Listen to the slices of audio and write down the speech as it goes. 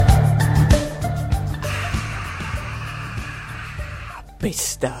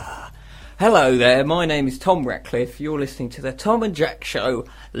Bicester. Hello there, my name is Tom Ratcliffe. You're listening to the Tom and Jack Show,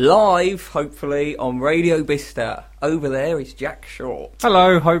 live, hopefully, on Radio Bicester. Over there is Jack Short.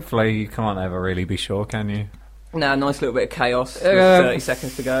 Hello, hopefully. You can't ever really be sure, can you? Now, nice little bit of chaos with 30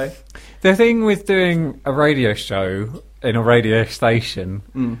 seconds to go. The thing with doing a radio show in a radio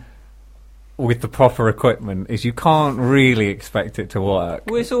station with the proper equipment is you can't really expect it to work.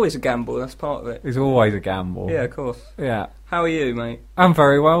 Well, it's always a gamble, that's part of it. It's always a gamble. Yeah, of course. Yeah. How are you, mate? I'm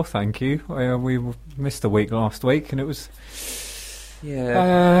very well, thank you. We missed a week last week, and it was...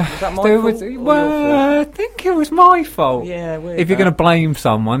 Yeah. Was that my fault? Well, I think it was my fault. Yeah, weird. If you're going to blame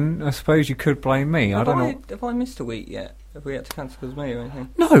someone, I suppose you could blame me. I don't know. Have I missed a week yet? Have we had to cancel because of me or anything?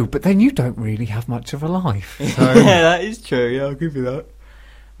 No, but then you don't really have much of a life. So. Yeah, that is true. Yeah, I'll give you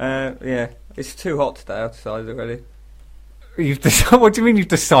that. Yeah, it's too hot today outside already. What do you mean you've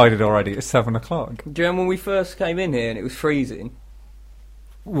decided already? It's 7 o'clock. Do you remember when we first came in here and it was freezing?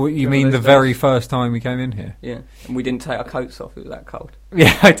 What, you mean the very first time we came in here? Yeah, and we didn't take our coats off, it was that cold.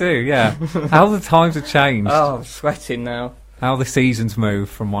 Yeah, I do, yeah. How the times have changed. Oh, I'm sweating now. How the seasons move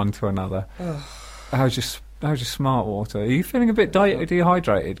from one to another. How's your smart water? Are you feeling a bit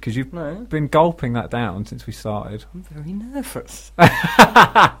dehydrated? Because you've been gulping that down since we started. I'm very nervous.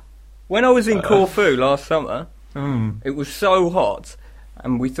 When I was in Corfu last summer, it was so hot,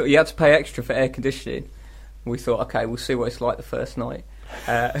 and we thought you had to pay extra for air conditioning. We thought, okay, we'll see what it's like the first night.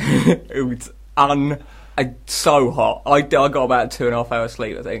 It was so hot. I got about 2.5 hours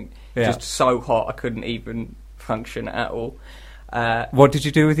sleep, I think. Yeah. Just so hot I couldn't even function at all. What did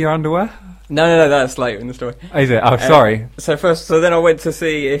you do with your underwear? No, that's later in the story. Is it? Oh, sorry. So then I went to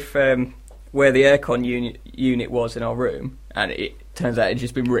see if where the aircon unit was in our room, and it turns out it had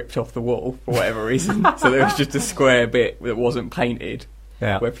just been ripped off the wall for whatever reason. So there was just a square bit that wasn't painted.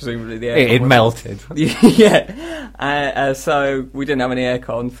 Yeah. Where presumably the aircon it melted. Yeah. So we didn't have any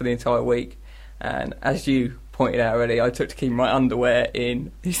aircon for the entire week. And as you pointed out already, I took to keep my underwear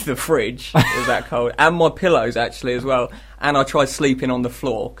in the fridge. It was that cold. And my pillows, actually, as well. And I tried sleeping on the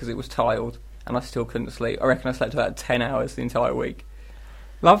floor because it was tiled. And I still couldn't sleep. I reckon I slept about 10 hours the entire week.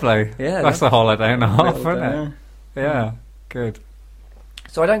 Lovely. Yeah. That's a holiday and a half, isn't it? Yeah. Yeah, good.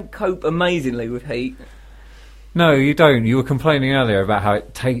 So I don't cope amazingly with heat. No, you don't. You were complaining earlier about how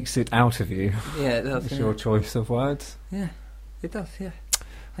it takes it out of you. Yeah, it does. It's your choice of words. Yeah, it does, yeah.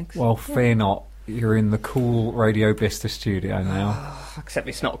 Thanks. Well, fear not. You're in the cool Radio Bicester studio now. Except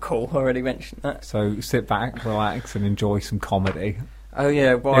it's not cool. I already mentioned that. So sit back, relax, and enjoy some comedy. Oh,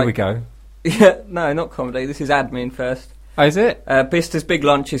 yeah, right. Here we go. Yeah, no, not comedy. This is admin first. Oh, is it? Bicester's big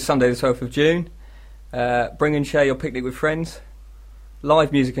lunch is Sunday the 12th of June. Bring and share your picnic with friends.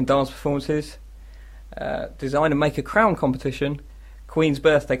 Live music and dance performances. Design and make a crown competition. Queen's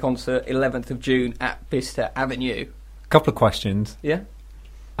birthday concert 11th of June at Bicester Avenue. Couple of questions. Yeah?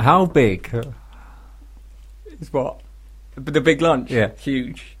 How big? Is what? The big lunch? Yeah.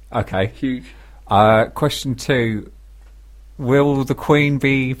 Huge. Okay. Huge. Question 2. Will the Queen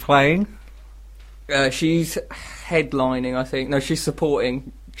be playing? She's headlining, I think. No, she's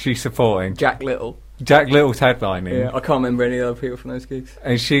supporting She's supporting. Jack Little. Jack Little's headlining. Yeah, I can't remember any other people from those gigs.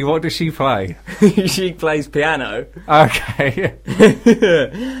 And what does she play? She plays piano. Okay.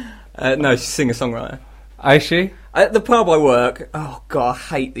 No, she's a singer-songwriter. Is she? At the pub I work, oh God, I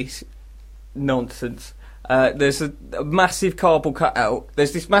hate this nonsense. There's a massive cardboard cutout.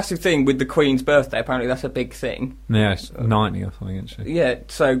 There's this massive thing with the Queen's birthday. Apparently that's a big thing. Yeah, it's 90 or something, isn't she? Yeah,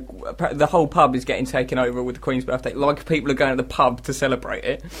 so the whole pub is getting taken over with the Queen's birthday. Like people are going to the pub to celebrate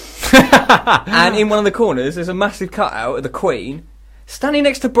it. And in one of the corners, there's a massive cutout of the Queen standing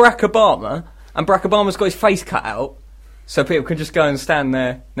next to Barack Obama. And Barack Obama's got his face cut out. So people can just go and stand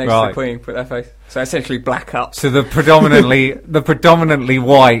there next to the Queen, put their face. So essentially black up. So the predominantly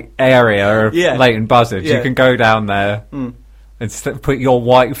white area of Leighton Buzzard, you can go down there and put your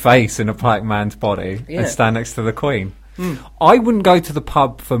white face in a black man's body and stand next to the Queen. I wouldn't go to the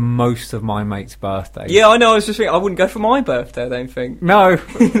pub for most of my mates' birthdays. Yeah, I know. I was just thinking I wouldn't go for my birthday. I don't think. No,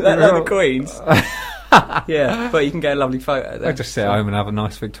 like the Queen's. Yeah, but you can get a lovely photo there. I just sit at home and have a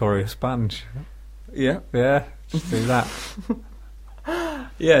nice Victoria sponge. Yeah. Just do that.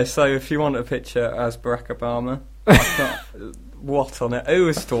 Yeah, so if you want a picture as Barack Obama, what on it? Who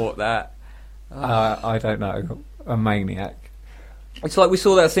has thought that? I don't know. A maniac. It's like we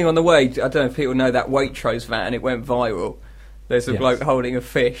saw that thing on the way. I don't know if people know that Waitrose van. It went viral. There's a bloke holding a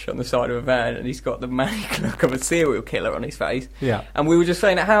fish on the side of a van, and he's got the manic look of a serial killer on his face. Yeah. And we were just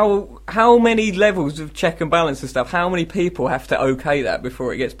saying how many levels of check and balance and stuff, how many people have to okay that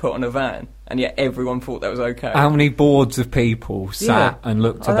before it gets put on a van? And yet everyone thought that was okay. How many boards of people sat and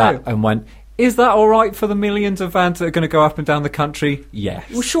looked at that and went, Is that all right for the millions of vans that are going to go up and down the country? Yes.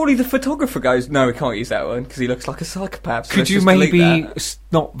 Well, surely the photographer goes, no, we can't use that one because he looks like a psychopath. So could you maybe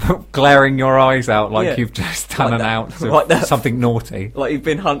not glaring your eyes out like you've just done an ounce of something naughty? Like you've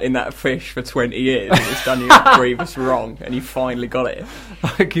been hunting that fish for 20 years and it's done you a grievous wrong and you finally got it.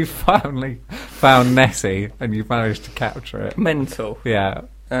 Like you finally found Nessie and you've managed to capture it. Mental. Yeah.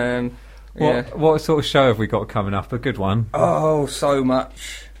 What sort of show have we got coming up? A good one? Oh, so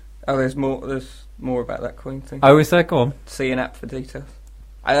much. Oh, there's more about that Queen thing. Oh, is there? Go on. See an app for details.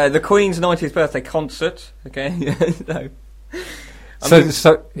 The Queen's 90th birthday concert. Okay. No. So is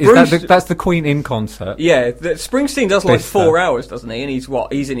that's the Queen in concert? Yeah, Springsteen does like 4 hours, doesn't he? And he's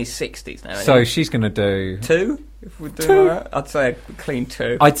in his 60s now. So she's going to do 2. If we're doing that, I'd say a clean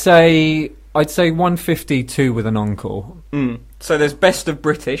 2. I'd say 152 with an encore. So there's Best of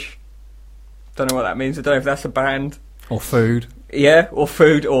British. Don't know what that means. I don't know if that's a band or food. Yeah, or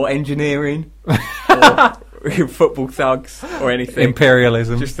food, or engineering, or football thugs, or anything.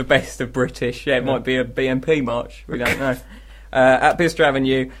 Imperialism. Just the best of British. Yeah, it might be a BNP march. We don't know. At Bicester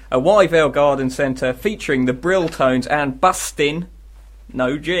Avenue, a Wyvale Garden Centre featuring the Brill Tones and Bustin',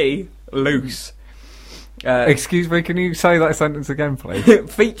 no G, Loose. Excuse me, can you say that sentence again,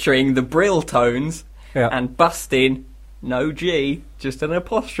 please? Featuring the Brill Tones and Bustin', no G, just an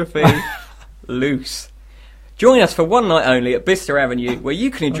apostrophe, Loose. Join us for one night only at Bicester Avenue, where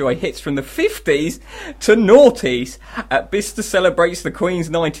you can enjoy hits from the 50s to noughties. At Bicester celebrates the Queen's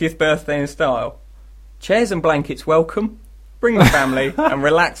 90th birthday in style. Chairs and blankets welcome. Bring the family and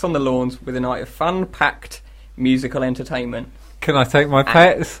relax on the lawns with a night of fun-packed musical entertainment. Can I take my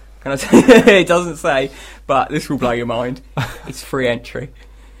pets? It doesn't say, but this will blow your mind. It's free entry.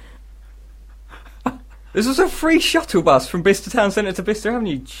 There's also a free shuttle bus from Bicester Town Centre to Bicester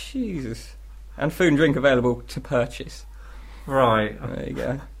Avenue. Jesus. And food and drink available to purchase. Right. There you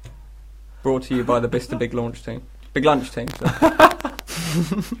go. Brought to you by the Bicester Big Lunch Team.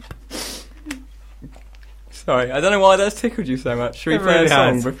 Sorry, I don't know why that's tickled you so much. Should we play a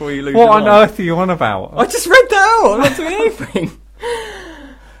song before you lose your mind? What on earth are you on about? I just read that out. I'm not doing anything.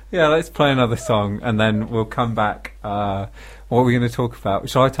 Yeah, let's play another song and then we'll come back. What are we going to talk about?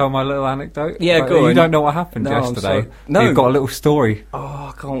 Shall I tell my little anecdote? Yeah, go on. You don't know what happened yesterday. No. You've got a little story.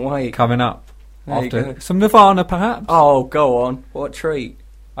 Oh, I can't wait. Coming up. There After some Nirvana, perhaps? Oh, go on. What a treat.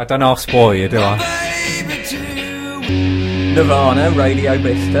 I don't know, I'll spoil you, do I? Nirvana, Radio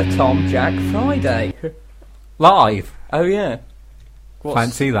Bicester, Tom, Jack, Friday. Live. Oh, yeah.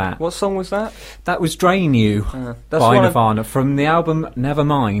 Fancy that. What song was that? That was Drain You by Nirvana from the album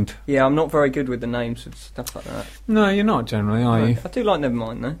Nevermind. Yeah, I'm not very good with the names and stuff like that. No, you're not generally, are you? I do like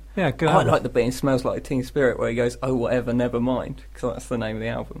Nevermind, though. Yeah, good. I like the bit in Smells Like Teen Spirit where he goes, oh, whatever, never mind, because that's the name of the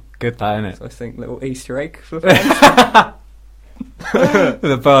album. Good, that, isn't it? So I think little Easter egg for the fans.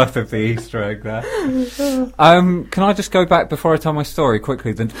 The birth of the Easter egg there. Can I just go back before I tell my story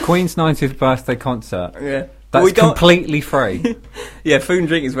quickly? The Queen's 90th birthday concert. Yeah. That's completely free. Yeah, food and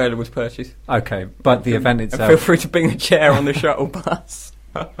drink is available to purchase. Okay, but the event itself... Feel free to bring a chair on the shuttle bus.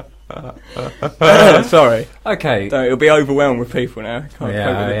 Sorry. Okay. So it'll be overwhelmed with people now. We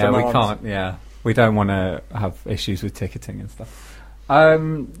can't, We don't want to have issues with ticketing and stuff.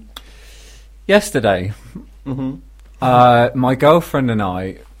 Yesterday, my girlfriend and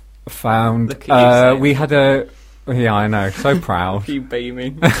I found... Look at you, we had a... Yeah, I know. So proud. You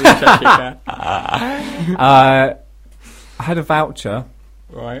beaming. I had a voucher.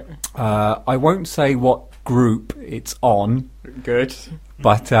 Right. I won't say what group it's on. Good.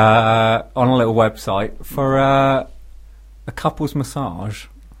 But on a little website for a couple's massage.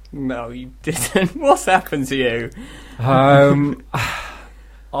 No, you didn't. What's happened to you? I'll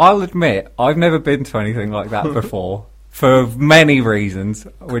admit, I've never been to anything like that before. For many reasons,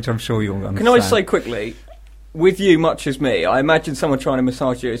 which I'm sure you'll understand. Can I just say quickly... With you, much as me, I imagine someone trying to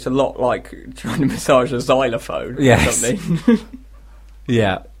massage you, it's a lot like trying to massage a xylophone or something.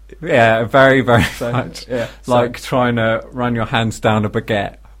 Yeah, very, very much. Yeah, like trying to run your hands down a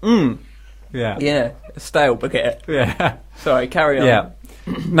baguette. Yeah, a stale baguette. Yeah. Sorry, carry on. Yeah.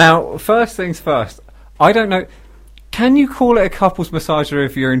 Now, first things first, I don't know, can you call it a couple's massager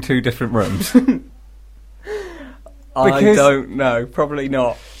if you're in two different rooms? I don't know, probably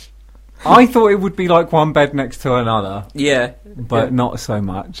not. I thought it would be like one bed next to another. Yeah. But not so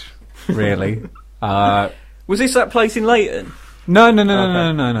much, really. Was this that place in Leighton? No,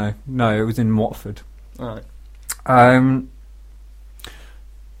 it was in Watford. Right.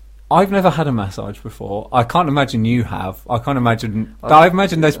 I've never had a massage before. I can't imagine you have. I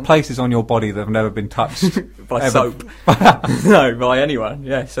imagine there's places on your body that have never been touched. By soap. No, by anyone.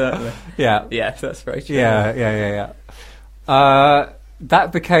 Yeah, certainly. Yeah. Yeah, that's very true. Yeah.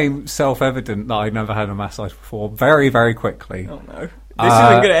 that became self-evident that I'd never had a massage before very, very quickly. Oh no. This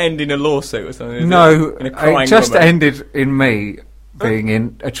isn't going to end in a lawsuit or something, no, it just ended in me being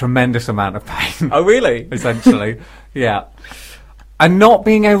in a tremendous amount of pain. Oh, really? Essentially, yeah. And not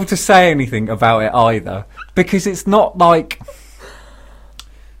being able to say anything about it either. Because it's not like...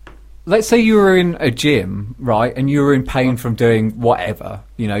 Let's say you were in a gym, right, and you were in pain from doing whatever.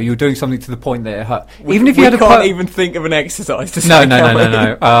 You know, you were doing something to the point that it hurt. Even if you can't even think of an exercise to say.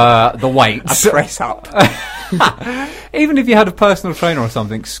 No. The weights. A press up. Even if you had a personal trainer or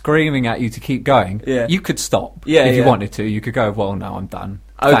something screaming at you to keep going, you could stop. If you wanted to, you could go, well, no, I'm done.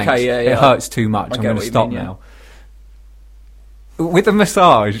 Okay, Thanks. It hurts too much. I'm going to stop now. With a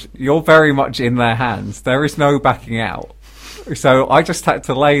massage, you're very much in their hands. There is no backing out. So I just had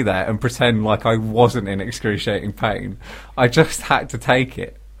to lay there and pretend like I wasn't in excruciating pain. I just had to take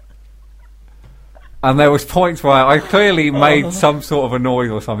it. And there was points where I clearly made some sort of a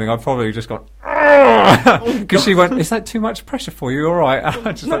noise or something. I'd probably just gone, because she went, is that too much pressure for you? All right.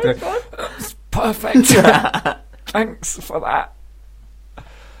 I just had to, it's perfect. Thanks for that.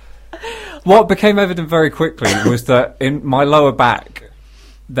 What became evident very quickly was that in my lower back,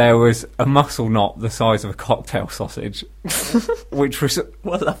 there was a muscle knot the size of a cocktail sausage, which was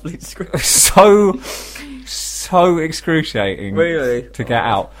what a lovely description. So excruciating, really, to get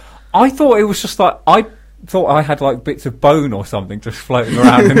out. I thought it was just like I had like bits of bone or something just floating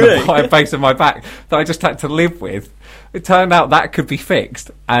around in the base of my back that I just had to live with. It turned out that could be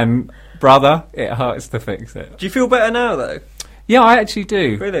fixed, and brother, it hurts to fix it. Do you feel better now, though? Yeah, I actually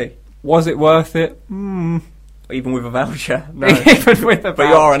do. Really? Was it worth it? Even with a voucher? No. Even with a voucher. But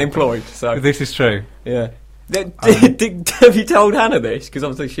you are unemployed, so... This is true. Yeah. Have you told Hannah this? Because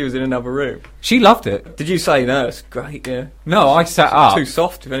obviously she was in another room. She loved it. Did you say, no, it's great, yeah? No, I sat up. Too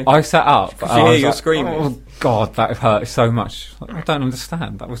soft, if anything. I sat up. Could you hear you screaming? Oh, God, that hurt so much. I don't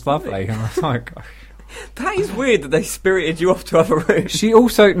understand. That was lovely. And I was like... That is weird that they spirited you off to other rooms. She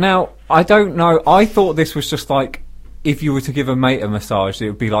also... Now, I don't know. I thought this was just like... If you were to give a mate a massage, it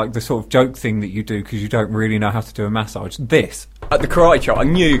would be like the sort of joke thing that you do because you don't really know how to do a massage. This. At the karate chop, I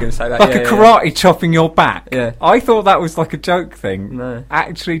knew you were going to say that. Like a karate chopping your back. Yeah. I thought that was like a joke thing. No.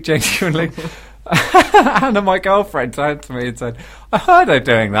 Actually, genuinely. Hannah, my girlfriend, turned to me and said, I heard her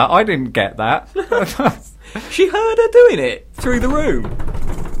doing that. I didn't get that. She heard her doing it through the room.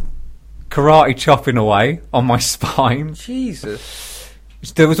 Karate chopping away on my spine. Jesus.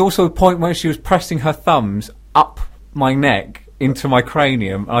 There was also a point where she was pressing her thumbs up my neck into my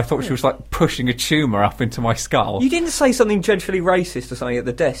cranium, and I thought she was like pushing a tumour up into my skull. You didn't say something dreadfully racist or something at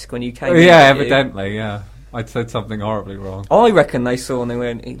the desk when you came in? Yeah, evidently, yeah. I'd said something horribly wrong. I reckon they saw and they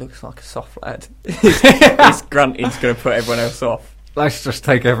went, he looks like a soft lad. His grunting's going to put everyone else off. Let's just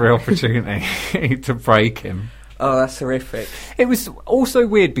take every opportunity to break him. Oh, that's horrific. It was also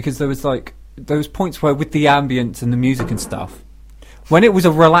weird because there was points where with the ambience and the music and stuff, when it was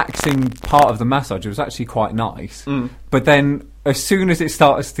a relaxing part of the massage, it was actually quite nice. But then, as soon as it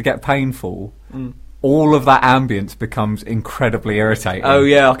starts to get painful, all of that ambience becomes incredibly irritating. Oh,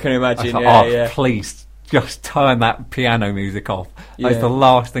 yeah, I can imagine. Please, just turn that piano music off. That's the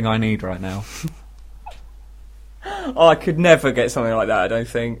last thing I need right now. I could never get something like that, I don't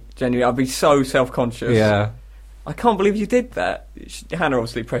think. Genuinely, I'd be so self-conscious. Yeah. I can't believe you did that. Hannah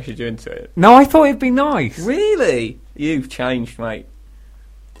obviously pressured you into it. No, I thought it'd be nice. Really? You've changed, mate.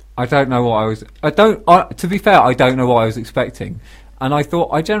 I don't know what I was... to be fair, I don't know what I was expecting. And I thought,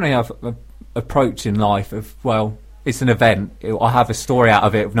 I generally have an approach in life of, well, it's an event. I'll have a story out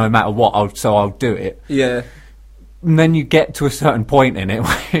of it no matter what, so I'll do it. Yeah. And then you get to a certain point in it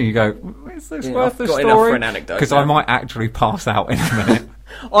where you go, is this worth the story? I've got enough for an anecdote. Because I might actually pass out in a minute.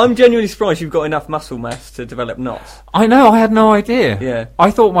 I'm genuinely surprised you've got enough muscle mass to develop knots. I know, I had no idea. Yeah. I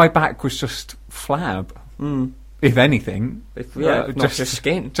thought my back was just flab. If anything. Just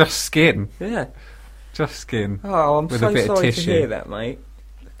skin. Just skin. Yeah. Just skin. Oh, I'm with so a bit sorry of tissue. to hear that, mate.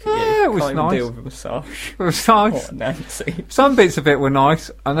 Yeah, it was can't nice. Even deal with a massage. It was nice. Oh, Nancy. Some bits of it were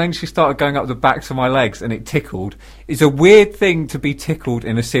nice, and then she started going up the backs of my legs, and it tickled. It's a weird thing to be tickled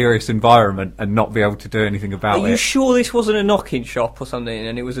in a serious environment and not be able to do anything about it. Are you sure this wasn't a knock-in shop or something,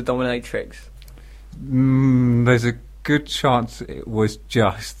 and it was a dominatrix? There's a good chance it was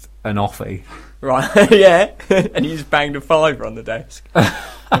just an offie. Right, yeah. And you just banged a $5 on the desk.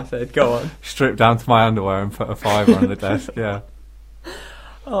 I said, go on. Stripped down to my underwear and put a $5 on the desk, yeah.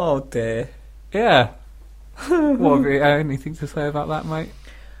 Oh, dear. Yeah. What have you, anything to say about that, mate?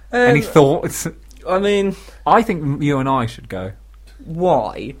 Any thoughts? I mean... I think you and I should go.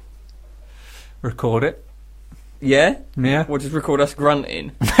 Why? Record it. Yeah? Yeah. Or just record us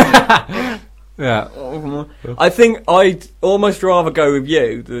grunting. Yeah. I think I'd almost rather go with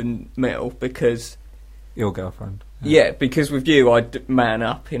you than Mill because... Your girlfriend. Yeah, because with you, I'd man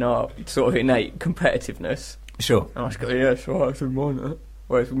up in our sort of innate competitiveness. Sure. And I just go, yeah, sure, I should want it.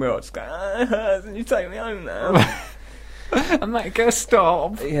 Whereas with Mill, I'd just go, can you take me home now? And make her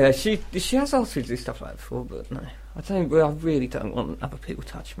stop. Yeah, she has asked me to do stuff like that before, but no. I really don't want other people to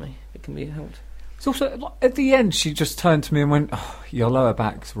touch me. It can be helped. It's also, at the end, she just turned to me and went, oh, your lower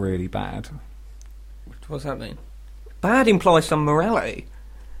back's really bad. What does that mean? Bad implies some morality.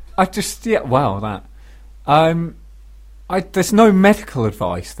 That. There's no medical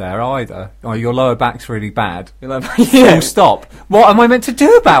advice there either. Oh, your lower back's really bad. Full stop. What am I meant to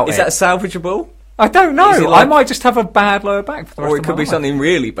do about it? Is that salvageable? I don't know. I might just have a bad lower back for the rest of my life. Or it could be something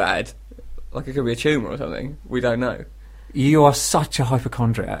really bad. Like it could be a tumour or something. We don't know. You are such a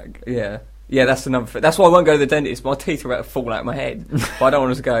hypochondriac. Yeah. Yeah, that's another thing. That's why I won't go to the dentist. My teeth are about to fall out of my head. But I don't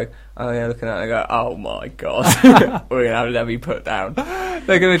want to go, oh yeah, looking at it and go, oh my God. We're going to have you put down.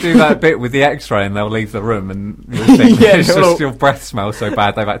 They're going to do that bit with the x-ray and they'll leave the room and you'll think it's just your breath smells so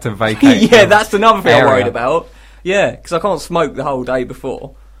bad they've had to vacate. Yeah, that's another thing I'm worried about. Yeah, because I can't smoke the whole day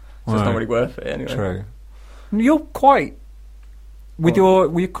before. So it's not really worth it anyway. True. You're quite...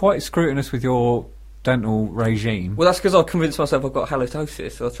 Were you quite scrutinous with your dental regime? Well, that's because I've convinced myself I've got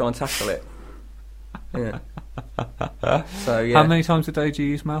halitosis, so I'll try and tackle it. Yeah. So, yeah. How many times a day do you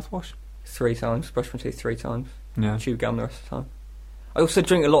use mouthwash? 3 times. Brush my teeth 3 times. Yeah. Chew gum the rest of the time. I also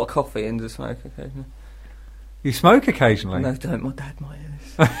drink a lot of coffee and smoke occasionally. You smoke occasionally? No, don't. My dad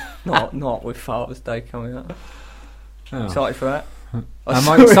might not with Father's Day coming up. Oh. Excited for that? Am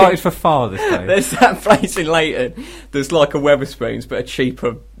I excited for Father's Day? There's that place in Leighton that's like a Wetherspoons, but a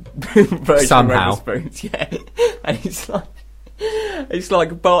cheaper version somehow. of Wetherspoons. Yeah, and it's like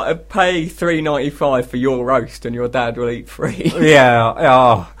pay $3.95 for your roast, and your dad will eat free. Yeah.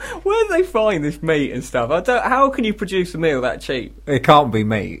 Oh. Where do they find this meat and stuff? How can you produce a meal that cheap? It can't be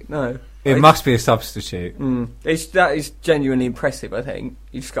meat. No. It must be a substitute. That is genuinely impressive, I think.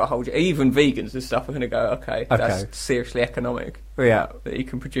 You just got to hold it. Even vegans and stuff are going to go, okay, that's seriously economic. Yeah. That you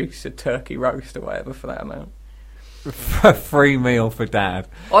can produce a turkey roast or whatever for that amount. A free meal for Dad.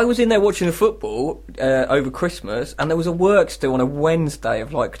 I was in there watching the football over Christmas, and there was a work still on a Wednesday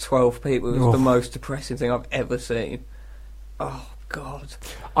of like 12 people. It was the most depressing thing I've ever seen. Oh, God.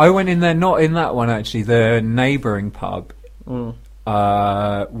 I went in there, not in that one actually, the neighbouring pub.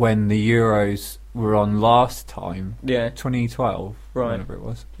 When the Euros were on last time, 2012, whenever it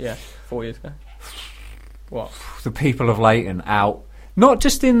was. Yeah, 4 years ago. What? The people of Leighton out. Not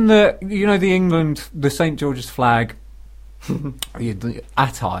just in the England, the St George's flag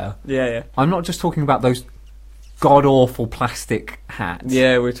attire. Yeah. I'm not just talking about those god-awful plastic hats.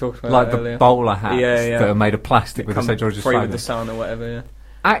 Yeah, we talked about like that the earlier. bowler hats that are made of plastic with the St George's flag. Free with the sun or whatever, yeah.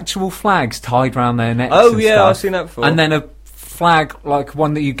 Actual flags tied round their necks. Oh, and yeah, stuff. I've seen that before. And then a flag like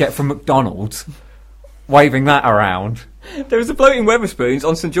one that you get from McDonald's, waving that around. There was a bloke in Wetherspoons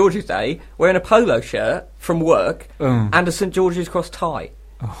on St George's Day wearing a polo shirt from work and a St George's Cross tie.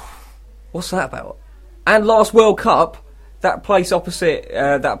 Oh. What's that about? And last World Cup, that place opposite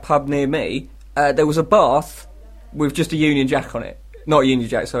that pub near me, there was a bath with just a Union Jack on it. Not a Union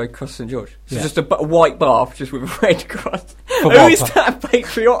Jack, sorry, Cross St George. So just a white bath just with a red cross. Who is that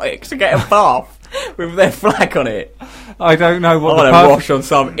patriotic to get a bath with their flag on it? I don't know what I want to wash on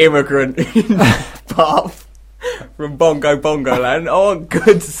some immigrant bath from Bongo land. I want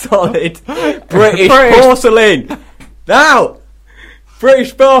good, solid British porcelain. Now!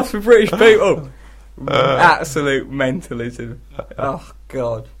 British baths for British people. Absolute mentalism. Oh,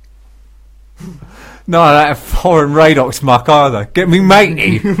 God. No, that foreign Radox muck either. Get me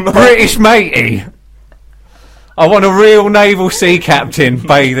matey. British matey. I want a real naval sea captain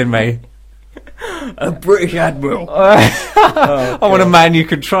bathing me. A British admiral. I want a man you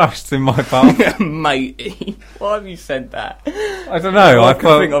can trust in my bath. Matey. Why have you said that? I don't know. I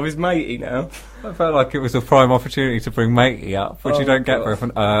can think of his matey now. I felt like it was a prime opportunity to bring matey up, which you don't get very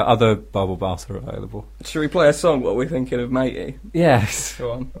often. Other bubble baths are available. Should we play a song while we're thinking of matey? Yes.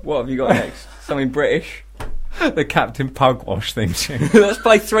 Go on. What have you got next? Something British? The Captain Pugwash theme tune. Let's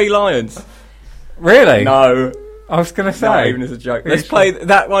play Three Lions. Really? No. I was going to say. Not even as a joke. Let's play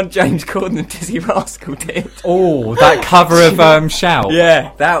that one James Corden and Dizzy Rascal did. Oh, that cover of Shout.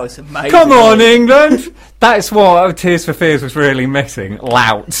 Yeah, that was amazing. Come on, England! That's what Tears for Fears was really missing.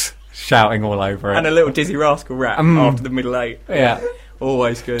 Louts shouting all over it. And a little Dizzy Rascal rap after the middle eight. Yeah.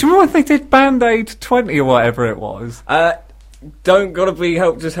 Always good. Do you remember when they did Band-Aid 20 or whatever it was? Don't gotta be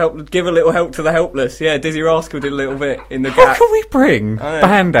help, just help, give a little help to the helpless. Yeah, Dizzy Rascal did a little bit in the gap. How can we bring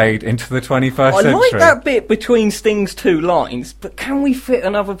Band-Aid into the 21st century? I like that bit between Sting's two lines, but can we fit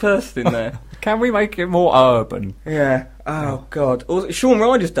another person in there? Can we make it more urban? Yeah. Oh, God. Also, Shaun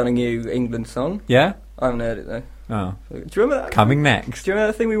Ryder's done a new England song. Yeah? I haven't heard it, though. Oh. Do you remember that? Coming next. Do you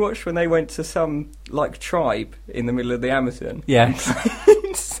remember that thing we watched when they went to some, tribe in the middle of the Amazon?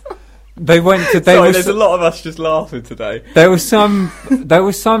 Yes. They went to. There's a lot of us just laughing today. There was some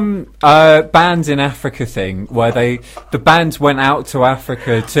bands in Africa thing where the bands went out to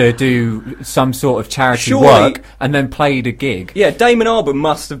Africa to do some sort of charity work and then played a gig. Yeah, Damon Albarn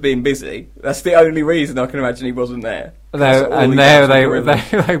must have been busy. That's the only reason I can imagine he wasn't there. There they were, like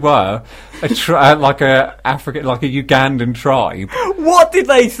a Ugandan tribe. What did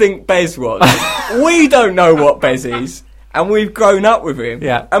they think Bez was? We don't know what Bez is. And we've grown up with him.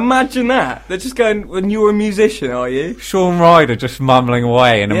 Yeah. Imagine that. They're just going, when you're a musician, are you? Shaun Ryder just mumbling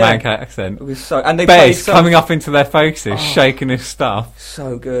away in a Manc accent. It was and they Bez coming up into their faces, shaking his stuff.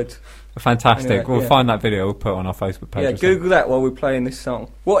 So good. Fantastic. Anyway, we'll find that video, we'll put it on our Facebook page. Yeah, Google that while we're playing this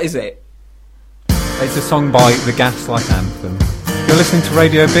song. What is it? It's a song by the Gaslight Anthem. You're listening to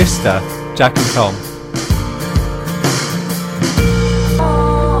Radio Bista, Jack and Tom.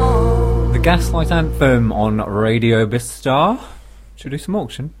 Gaslight Anthem on Radio Bista. Should we do some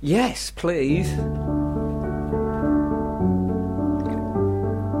auction? Yes, please.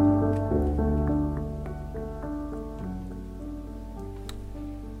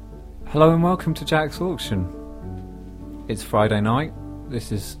 Hello and welcome to Jack's Auction. It's Friday night.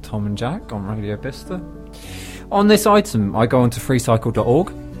 This is Tom and Jack on Radio Bista. On this item, I go onto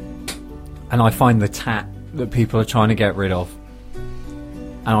freecycle.org and I find the tat that people are trying to get rid of.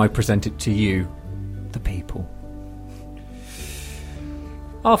 And I present it to you, the people.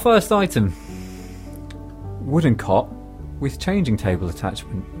 Our first item. Wooden cot with changing table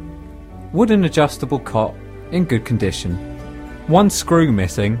attachment. Wooden adjustable cot in good condition. One screw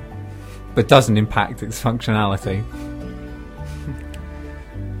missing, but doesn't impact its functionality.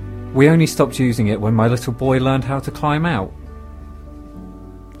 We only stopped using it when my little boy learned how to climb out.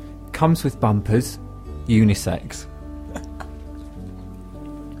 Comes with bumpers, unisex.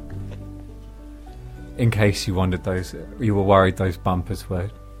 In case you wondered you were worried those bumpers were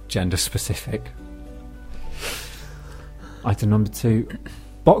gender specific. Item number 2.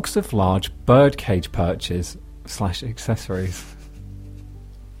 Box of large birdcage perches / accessories.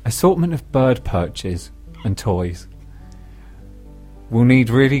 Assortment of bird perches and toys. Will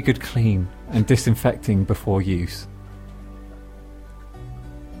need really good clean and disinfecting before use.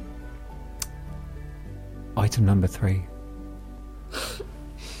 Item number 3.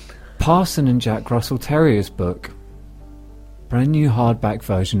 Parson and Jack Russell Terrier's book. Brand new hardback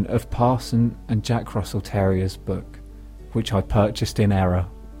version of Parson and Jack Russell Terrier's book, which I purchased in error.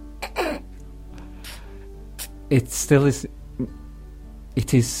 It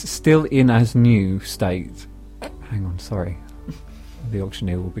is still in as new state. Hang on, sorry. The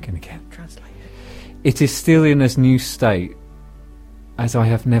auctioneer will begin again. Translate. It is still in as new state, as I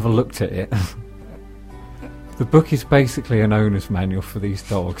have never looked at it. The book is basically an owner's manual for these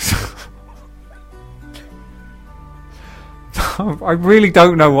dogs. I really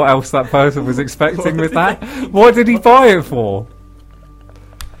don't know what else that person was expecting with that. What did he buy it for?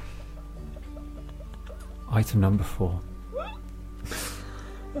 Item number 4.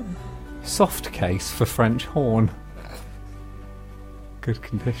 Soft case for French horn. Good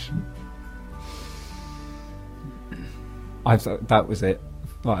condition. That was it.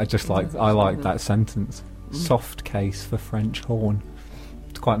 I like that sentence. Soft case for French horn.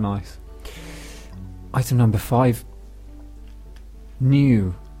 It's quite nice. Item number 5.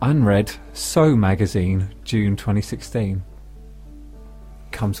 New, unread So magazine, June 2016.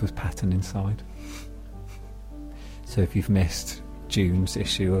 Comes with pattern inside. So if you've missed June's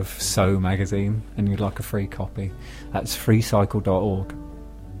issue of So magazine and you'd like a free copy, that's freecycle.org.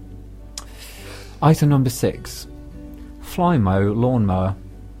 Item number 6. Flymo lawnmower.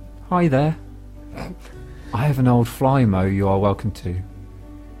 Hi there. I have an old Flymo you are welcome to.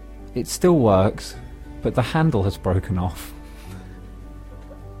 It still works, but the handle has broken off.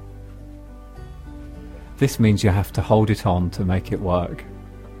 This means you have to hold it on to make it work.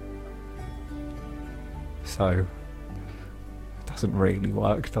 So, it doesn't really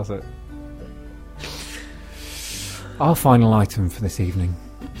work, does it? Our final item for this evening.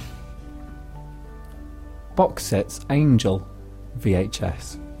 Box sets Angel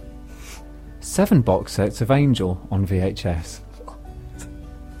VHS. 7 box sets of Angel on VHS.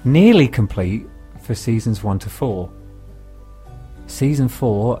 Nearly complete for seasons 1 to 4. Season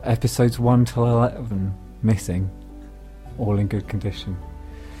 4, episodes 1 to 11 missing. All in good condition.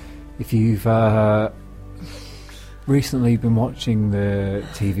 If you've recently been watching the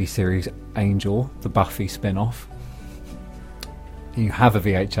TV series Angel, the Buffy spin-off, you have a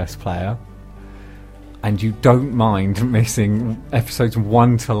VHS player, and you don't mind missing episodes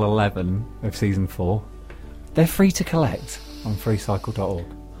 1 till 11 of season 4, they're free to collect on freecycle.org.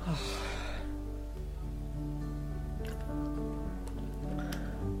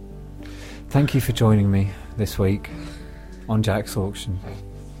 Thank you for joining me this week on Jack's Auction.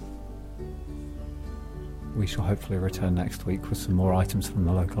 We shall hopefully return next week with some more items from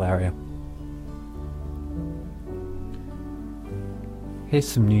the local area. Here's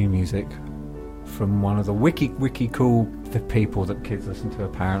some new music from one of the wiki cool people that kids listen to,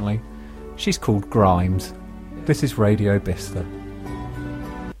 apparently. She's called Grimes. This is Radio Bicester.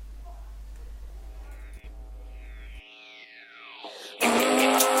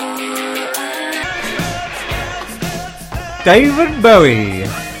 David Bowie.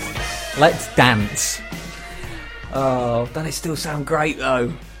 Let's dance. Oh, doesn't it still sound great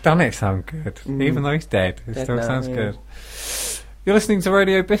though? Doesn't it sound good? Even though he's dead, it still sounds good. You're listening to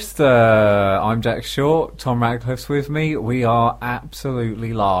Radio Bicester. I'm Jack Short. Tom Radcliffe's with me. We are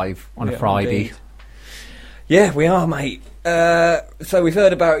absolutely live on a Friday. Indeed. Yeah, we are, mate. So we've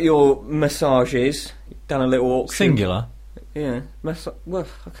heard about your massages. You've done a little auction. Singular. Yeah. Well,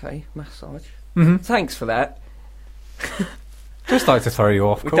 okay, massage. Mm-hmm. Thanks for that. Just like to throw you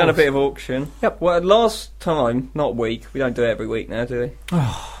off. We've done a bit of auction. Yep. Well, last time, not week. We don't do it every week now, do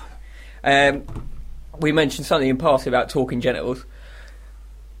we? We mentioned something in passing about talking genitals.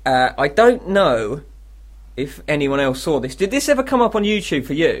 I don't know if anyone else saw this. Did this ever come up on YouTube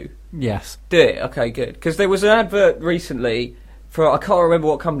for you? Yes. Did it? Okay, good. Because there was an advert recently for, I can't remember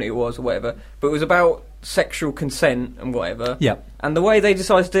what company it was or whatever, but it was about sexual consent and whatever. Yep. And the way they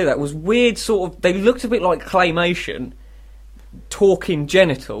decided to do that was weird sort of, they looked a bit like claymation, talking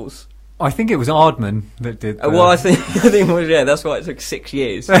genitals. I think it was Aardman that did that. Well, I think it was, yeah, that's why it took 6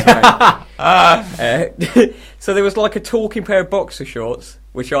 years. So there was like a talking pair of boxer shorts,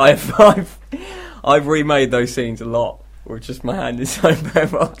 which I've remade those scenes a lot with just my hand inside a pair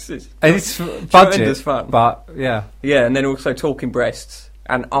of boxers. It's budget, fun. But yeah. Yeah, and then also talking breasts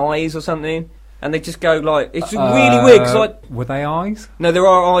and eyes or something. And they just go like, it's really weird. Cause like, were they eyes? No, there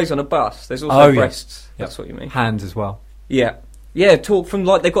are eyes on a bus. There's also breasts. Yep. That's what you mean. Hands as well. Yeah. Yeah, talk from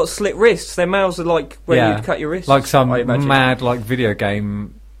like, they've got slit wrists. Their mouths are like where you'd cut your wrists. Like some mad like video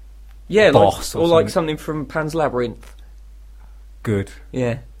game boss or like something from Pan's Labyrinth. Good.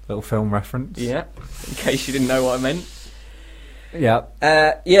 Yeah. Little film reference. Yeah. In case you didn't know what I meant. Yeah.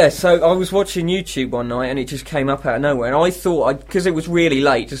 Yeah, so I was watching YouTube one night and it just came up out of nowhere. And I thought, because it was really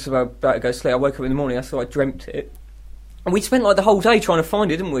late, just about to go to sleep, I woke up in the morning, I thought I dreamt it. And we spent like the whole day trying to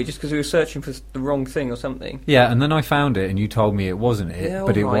find it, didn't we? Just because we were searching for the wrong thing or something. Yeah, and then I found it and you told me it wasn't it,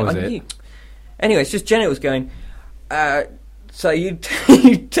 but it was it. Anyway, it's just genitals going, so you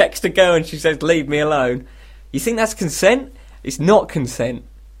text a girl and she says, leave me alone. You think that's consent? It's not consent.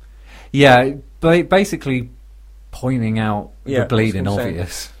 Yeah, basically pointing out the bleeding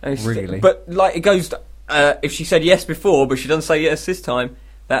obvious, really. But like it goes, if she said yes before, but she doesn't say yes this time,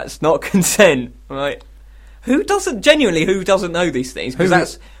 that's not consent, right? Who doesn't know these things? Because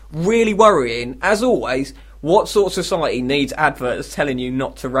that's really worrying. As always, what sort of society needs adverts telling you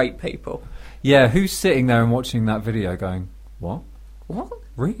not to rape people? Yeah, who's sitting there and watching that video going, what? What?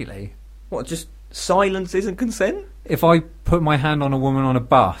 Really? What, just silence isn't consent? If I put my hand on a woman on a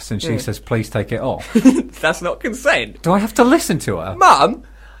bus and she says, please take it off. That's not consent. Do I have to listen to her? Mum,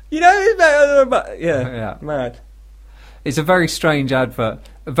 you know, yeah, mad. It's a very strange advert.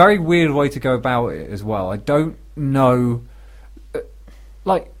 A very weird way to go about it as well. I don't know.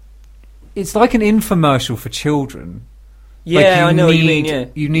 Like, it's like an infomercial for children. Yeah, I know what you mean, yeah.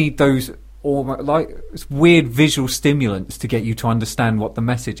 You need those it's weird visual stimulants to get you to understand what the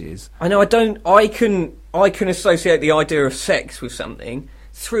message is. I know, I can associate the idea of sex with something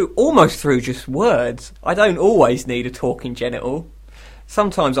almost through just words. I don't always need a talking genital.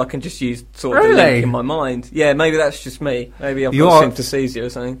 Sometimes I can just use sort of the link in my mind. Yeah, maybe that's just me. Maybe I've got synesthesia or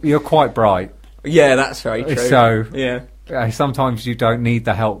something. You're quite bright. Yeah, that's very true. So, yeah. Sometimes you don't need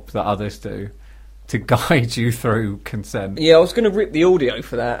the help that others do to guide you through consent. Yeah, I was going to rip the audio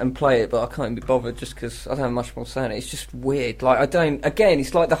for that and play it, but I can't be bothered just because I don't have much more to say on it. It's just weird. Like, again,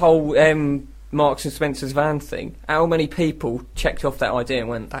 it's like the whole Marks and Spencer's van thing. How many people checked off that idea and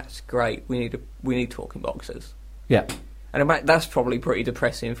went, that's great, we need talking boxers. Yeah. And that's probably pretty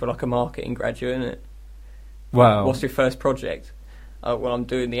depressing for like a marketing graduate, isn't it? Well, what's your first project? Oh, well, I'm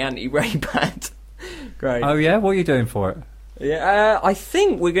doing the anti-rape ad. Great. Oh yeah, what are you doing for it? Yeah, I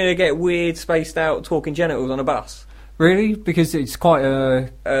think we're going to get weird, spaced out talking genitals on a bus. Really? Because it's quite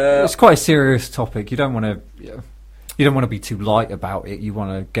a serious topic. You don't want to be too light about it. You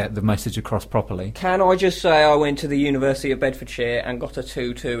want to get the message across properly. Can I just say I went to the University of Bedfordshire and got a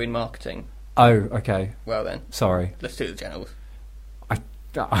 2-2 in marketing? Oh, okay. Well then. Sorry. Let's do the genitals.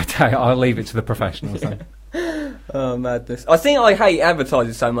 I'll leave it to the professionals then. Oh, madness. I think I hate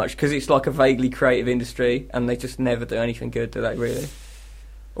advertising so much because it's like a vaguely creative industry and they just never do anything good, do they, really?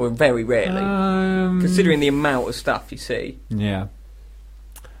 Or very rarely. Considering the amount of stuff you see. Yeah.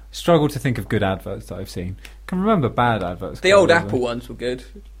 Struggle to think of good adverts that I've seen. Can remember bad adverts. The old Apple ones were good.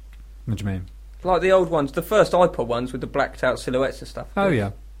 What do you mean? Like the old ones, the first iPod ones with the blacked out silhouettes and stuff. Oh,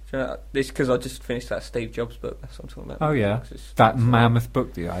 yeah. This because I just finished that Steve Jobs book. That's what I'm talking about. Oh, yeah. That mammoth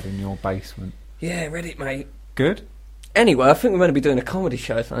book that you had in your basement. Yeah, read it, mate. Good. Anyway, I think we're going to be doing a comedy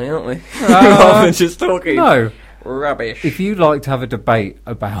show tonight, aren't we? Rather than just talking rubbish. If you'd like to have a debate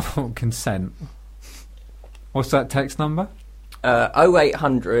about consent, what's that text number?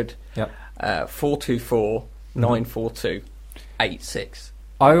 0800 yep. 424 942 86.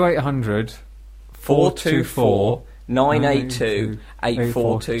 0800 424 982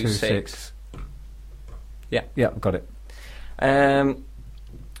 8426. Yeah. Yeah, got it.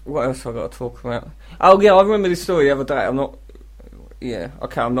 What else have I got to talk about? Oh yeah, I remember this story the other day. I'm not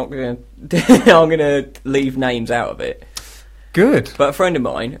gonna I'm gonna leave names out of it. Good. But a friend of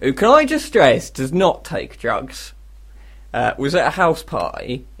mine, who can I just stress does not take drugs, was at a house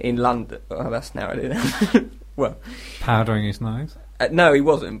party in London. Oh, that's narrowed it down. Well, powdering his nose? No, he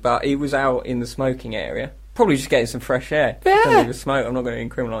wasn't, but he was out in the smoking area. Probably just getting some fresh air. Yeah. Don't even smoke. I'm not going to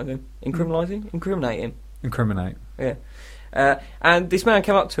incriminate him. Incriminate him. Incriminate. Yeah. And this man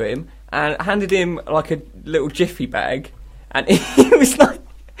came up to him and handed him like a little jiffy bag, and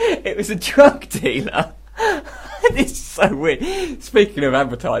it was a drug dealer. This is so weird. Speaking of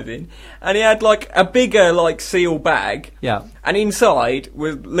advertising, and he had like a bigger like seal bag. Yeah. And inside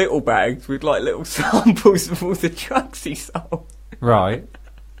was little bags with like little samples of all the drugs he sold. Right.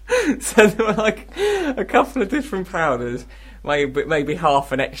 So there were like a couple of different powders, maybe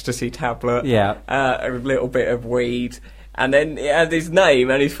half an ecstasy tablet, a little bit of weed, and then it had his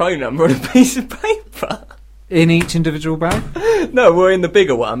name and his phone number on a piece of paper. In each individual bag? No, we're in the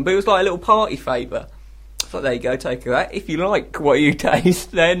bigger one, but it was like a little party favour. So there you go, take that. If you like what you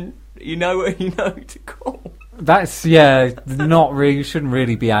taste, then you know who to call. That's, not really, you shouldn't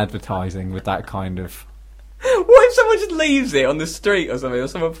really be advertising with that kind of... What if someone just leaves it on the street or something, or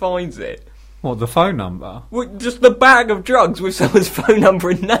someone finds it? What, the phone number? Well, just the bag of drugs with someone's phone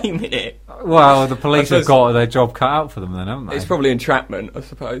number and name in it. Well, the police have got their job cut out for them then, haven't they? It's probably entrapment, I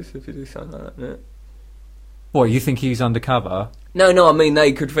suppose, if you do something like that, isn't it? What, you think he's undercover? No, I mean,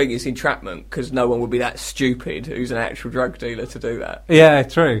 they could think it's entrapment, because no one would be that stupid who's an actual drug dealer to do that. Yeah,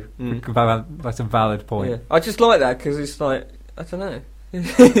 true. That's a valid point. Yeah. I just like that, because it's like, I don't know.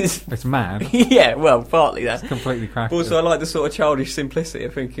 It's mad. Yeah, well, partly that. It's completely cracked. Also, I like the sort of childish simplicity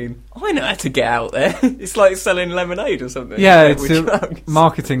of thinking, I know how to get out there. It's like selling lemonade or something. Yeah, it's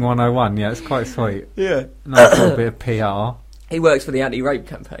marketing 101. Yeah, it's quite sweet. Yeah. Nice little bit of PR. He works for the anti-rape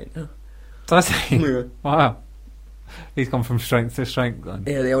campaign. Oh. Does he? Yeah. Wow. He's gone from strength to strength then.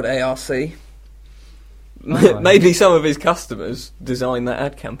 Yeah, the old ARC. Maybe some of his customers designed that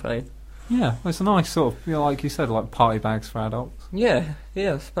ad campaign. Yeah, well, it's a nice sort of, like you said, like party bags for adults. Yeah,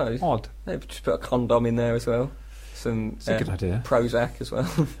 I suppose. Odd. They've just put a condom in there as well. It's a good idea. Prozac as well.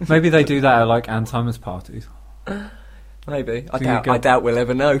 Maybe they do that at like Alzheimer's parties. Maybe. I doubt we'll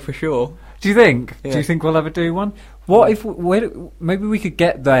ever know for sure. Do you think? Yeah. Do you think we'll ever do one? What if maybe we could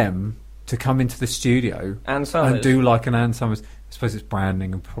get them to come into the studio and do like an Ann Summers? I suppose it's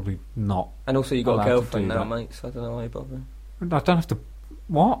branding and probably not. And also you got a girlfriend now, mate, so I don't know why you're bothering. I don't have to.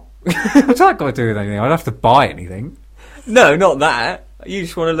 What? What's that got to do with anything? I'd have to buy anything. No, not that. You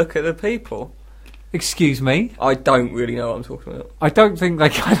just want to look at the people. Excuse me? I don't really know what I'm talking about. I don't think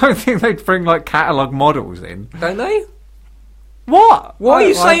they'd bring like catalogue models in. Don't they? What? Why are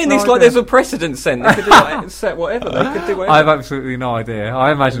you saying this like there's a precedent set? They could do set whatever. They could do whatever. I have absolutely no idea.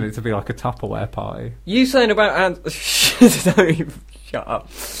 I imagine it to be like a Tupperware party. You saying about shut up.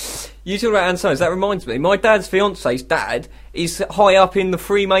 You talking about Ann Summers, that reminds me. My dad's fiance's dad is high up in the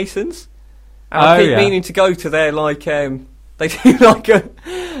Freemasons. And I keep meaning to go to their like they do like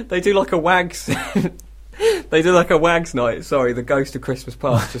a wags they do like a wags night. Sorry, the ghost of Christmas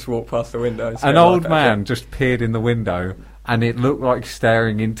past just walked past the window. An old man just peered in the window and it looked like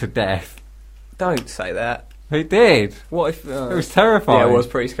staring into death. Don't say that. It did. What if it was terrifying. Yeah, it was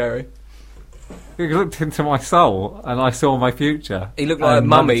pretty scary. He looked into my soul and I saw my future. He looked like a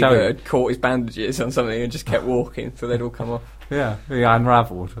mummy that had caught his bandages on something and just kept walking so they'd all come off. Yeah, he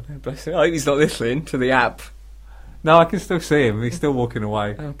unravelled. Bless him. I hope he's not listening to the app. No, I can still see him. He's still walking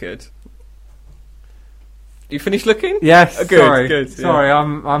away. Oh, good. You finished looking? Yes. Oh, good, sorry. Good. Sorry, yeah.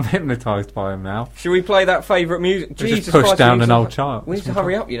 I'm hypnotised by him now. Should we play that favourite music? Jesus just pushed Christ, down an old child. We need to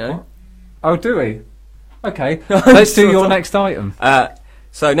hurry up, you know. What? Oh, do we? Okay, let's do your next item.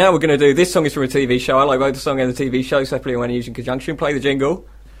 So now we're going to do, this song is from a TV show. I like both the song and the TV show separately when used in conjunction. Play the jingle.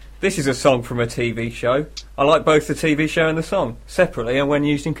 This is a song from a TV show. I like both the TV show and the song separately and when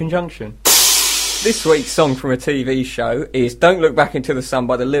used in conjunction. This week's song from a TV show is Don't Look Back Into the Sun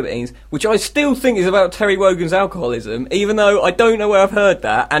by the Libertines, which I still think is about Terry Wogan's alcoholism, even though I don't know where I've heard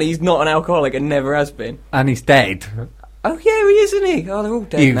that, and he's not an alcoholic and never has been. And he's dead. Oh, yeah, he is, isn't he? Oh, they're all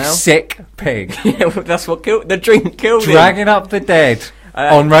dead now. You sick pig. Yeah, well, that's what killed... The drink killed him. Dragging up the dead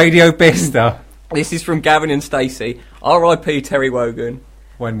on Radio Bista. This is from Gavin and Stacey. R.I.P. Terry Wogan.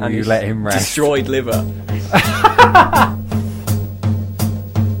 When will you let him rest? Destroyed liver.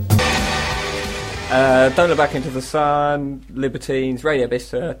 Don't Look Back Into the Sun, Libertines, Radio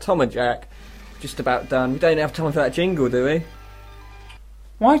Bista, Tom and Jack. Just about done. We don't have time for that jingle, do we?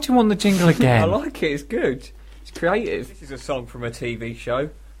 Why do you want the jingle again? I like it, it's good. It's creative. This is a song from a TV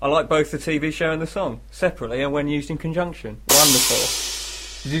show. I like both the TV show and the song, separately and when used in conjunction.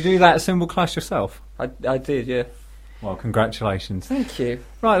 Wonderful. Did you do that cymbal clash yourself? I did, yeah. Well, congratulations. Thank you.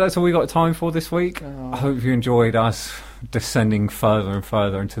 Right, that's all we got time for this week. I hope you enjoyed us descending further and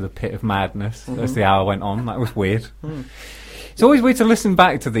further into the pit of madness as the hour went on. That was weird. It's always weird to listen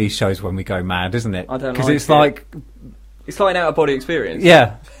back to these shows when we go mad, isn't it? I don't know. Because it's like... It's like an out-of-body experience.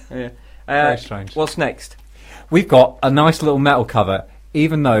 Yeah. Yeah. Very strange. What's next? We've got a nice little metal cover,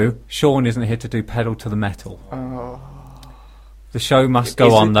 even though Sean isn't here to do Pedal to the Metal. Oh. The show must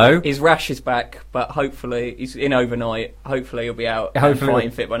go on, though. His rash is back, but hopefully he's in overnight. Hopefully he'll be out and fighting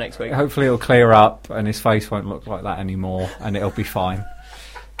fit by next week. Hopefully it'll clear up and his face won't look like that anymore and it'll be fine.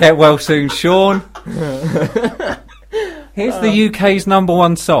 Get well soon, Sean. Here's the UK's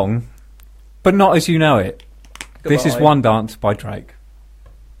 #1 song, but not as you know it. Goodbye. This is One Dance by Drake.